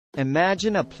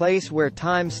Imagine a place where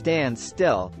time stands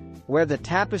still, where the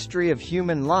tapestry of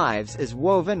human lives is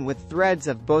woven with threads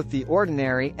of both the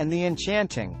ordinary and the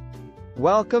enchanting.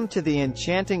 Welcome to the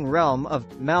enchanting realm of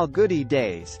Malgudi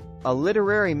Days, a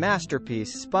literary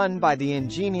masterpiece spun by the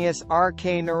ingenious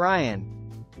R.K.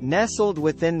 Narayan. Nestled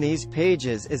within these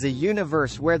pages is a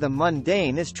universe where the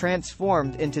mundane is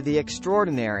transformed into the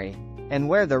extraordinary, and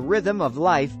where the rhythm of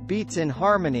life beats in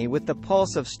harmony with the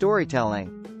pulse of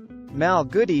storytelling.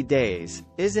 Malgudi Days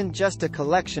isn't just a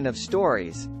collection of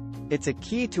stories. It's a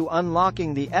key to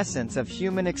unlocking the essence of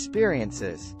human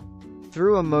experiences.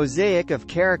 Through a mosaic of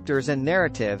characters and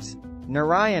narratives,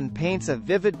 Narayan paints a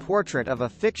vivid portrait of a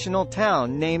fictional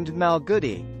town named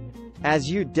Malgudi.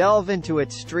 As you delve into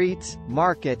its streets,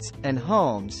 markets, and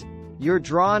homes, you're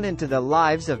drawn into the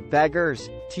lives of beggars,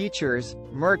 teachers,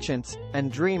 merchants,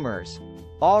 and dreamers,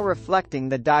 all reflecting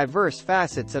the diverse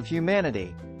facets of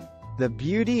humanity. The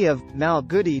beauty of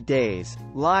Malgudi Days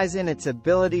lies in its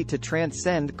ability to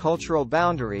transcend cultural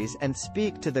boundaries and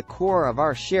speak to the core of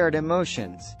our shared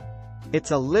emotions. It's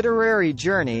a literary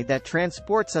journey that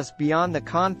transports us beyond the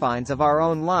confines of our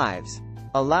own lives,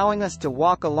 allowing us to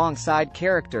walk alongside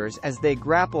characters as they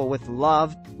grapple with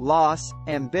love, loss,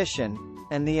 ambition,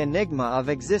 and the enigma of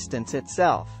existence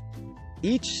itself.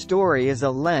 Each story is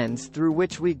a lens through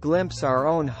which we glimpse our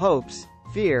own hopes,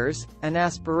 fears, and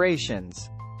aspirations.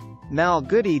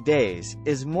 Malgudi Days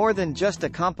is more than just a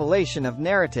compilation of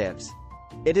narratives.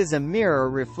 It is a mirror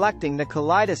reflecting the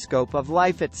kaleidoscope of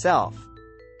life itself.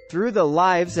 Through the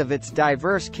lives of its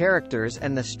diverse characters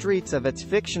and the streets of its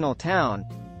fictional town,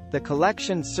 the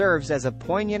collection serves as a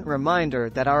poignant reminder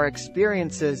that our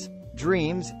experiences,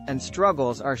 dreams, and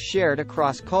struggles are shared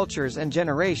across cultures and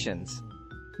generations.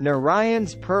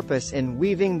 Narayan's purpose in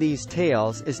weaving these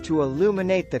tales is to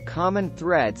illuminate the common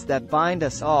threads that bind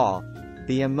us all,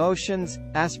 the emotions,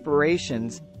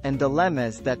 aspirations, and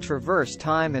dilemmas that traverse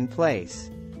time and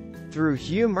place. Through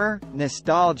humor,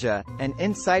 nostalgia, and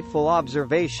insightful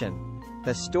observation,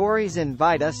 the stories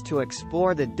invite us to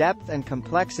explore the depth and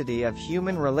complexity of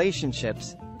human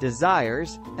relationships,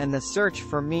 desires, and the search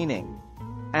for meaning.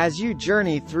 As you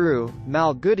journey through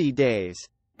Malgudi Days,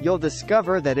 you'll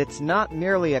discover that it's not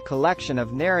merely a collection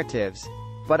of narratives,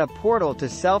 but a portal to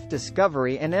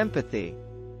self-discovery and empathy.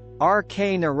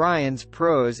 R.K. Narayan's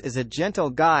prose is a gentle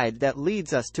guide that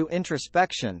leads us to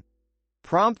introspection,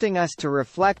 prompting us to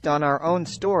reflect on our own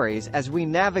stories as we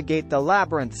navigate the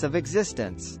labyrinths of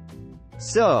existence.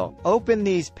 So, open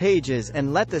these pages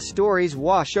and let the stories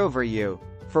wash over you,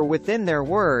 for within their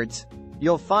words,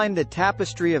 you'll find the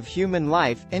tapestry of human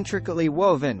life intricately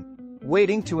woven,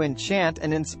 waiting to enchant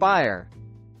and inspire.